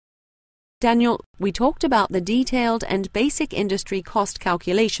Daniel, we talked about the detailed and basic industry cost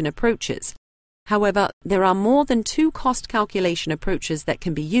calculation approaches. However, there are more than two cost calculation approaches that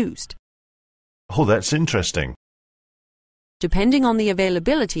can be used. Oh, that's interesting. Depending on the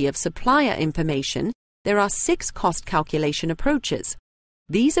availability of supplier information, there are 6 cost calculation approaches.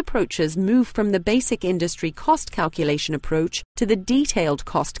 These approaches move from the basic industry cost calculation approach to the detailed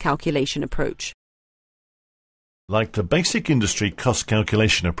cost calculation approach. Like the basic industry cost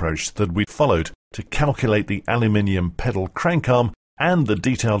calculation approach that we followed to calculate the aluminium pedal crank arm, and the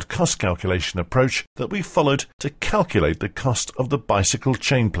detailed cost calculation approach that we followed to calculate the cost of the bicycle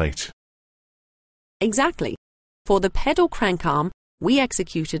chain plate. Exactly. For the pedal crank arm, we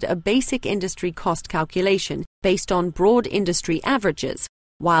executed a basic industry cost calculation based on broad industry averages,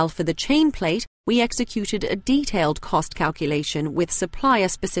 while for the chain plate, we executed a detailed cost calculation with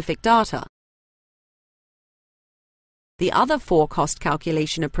supplier-specific data. The other 4 cost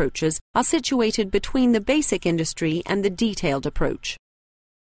calculation approaches are situated between the basic industry and the detailed approach.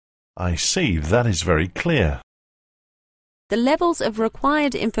 I see, that is very clear. The levels of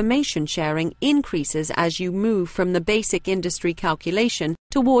required information sharing increases as you move from the basic industry calculation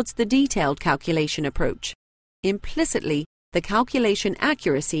towards the detailed calculation approach. Implicitly, the calculation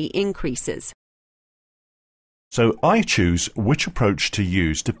accuracy increases. So I choose which approach to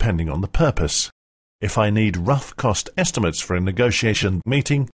use depending on the purpose. If I need rough cost estimates for a negotiation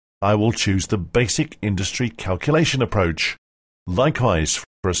meeting, I will choose the basic industry calculation approach. Likewise,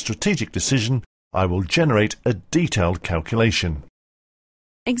 for a strategic decision, I will generate a detailed calculation.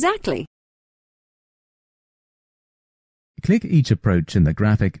 Exactly. Click each approach in the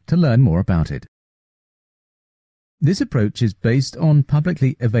graphic to learn more about it. This approach is based on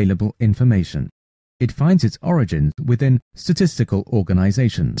publicly available information. It finds its origins within statistical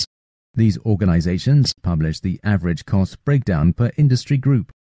organizations. These organizations publish the average cost breakdown per industry group.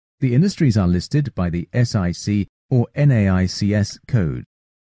 The industries are listed by the SIC or NAICS code.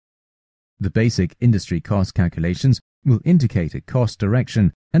 The basic industry cost calculations will indicate a cost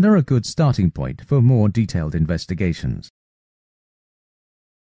direction and are a good starting point for more detailed investigations.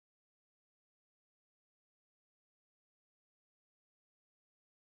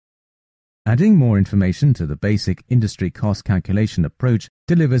 Adding more information to the basic industry cost calculation approach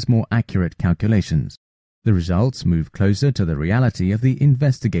delivers more accurate calculations. The results move closer to the reality of the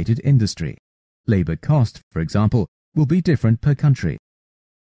investigated industry. Labor cost, for example, will be different per country.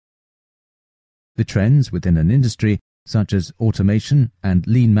 The trends within an industry, such as automation and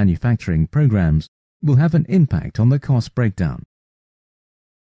lean manufacturing programs, will have an impact on the cost breakdown.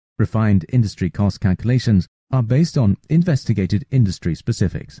 Refined industry cost calculations are based on investigated industry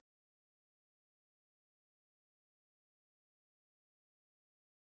specifics.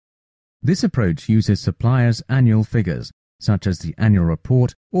 This approach uses suppliers' annual figures, such as the annual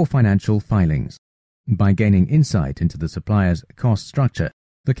report or financial filings. By gaining insight into the supplier's cost structure,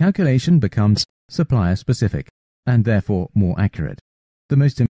 the calculation becomes supplier-specific and therefore more accurate. The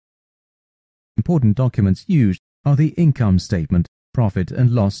most important documents used are the income statement, profit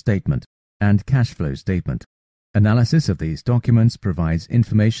and loss statement, and cash flow statement. Analysis of these documents provides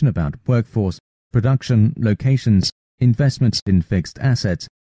information about workforce, production, locations, investments in fixed assets,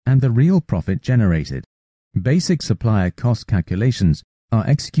 and the real profit generated. Basic supplier cost calculations are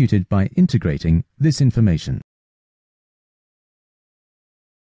executed by integrating this information.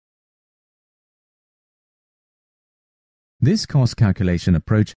 This cost calculation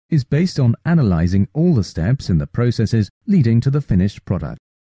approach is based on analyzing all the steps in the processes leading to the finished product.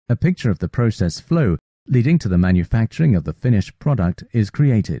 A picture of the process flow leading to the manufacturing of the finished product is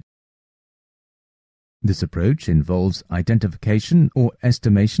created. This approach involves identification or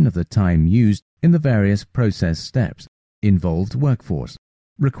estimation of the time used in the various process steps, involved workforce,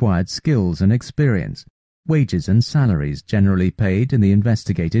 required skills and experience, wages and salaries generally paid in the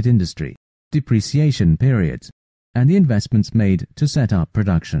investigated industry, depreciation periods, and the investments made to set up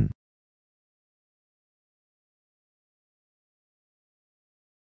production.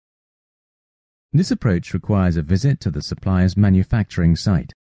 This approach requires a visit to the supplier's manufacturing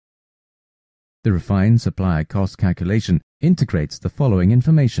site. The refined supplier cost calculation integrates the following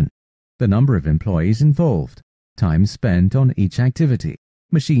information: the number of employees involved, time spent on each activity,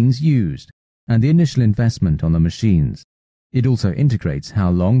 machines used, and the initial investment on the machines. It also integrates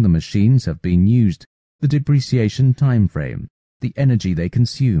how long the machines have been used, the depreciation time frame, the energy they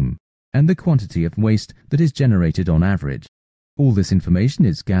consume, and the quantity of waste that is generated on average. All this information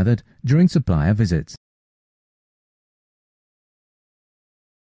is gathered during supplier visits.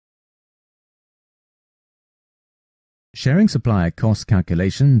 Sharing supplier cost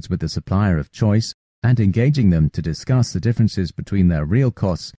calculations with the supplier of choice and engaging them to discuss the differences between their real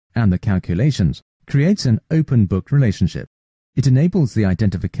costs and the calculations creates an open book relationship. It enables the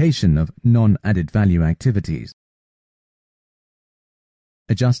identification of non-added value activities.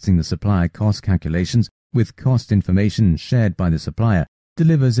 Adjusting the supplier cost calculations with cost information shared by the supplier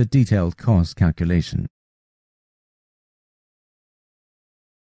delivers a detailed cost calculation.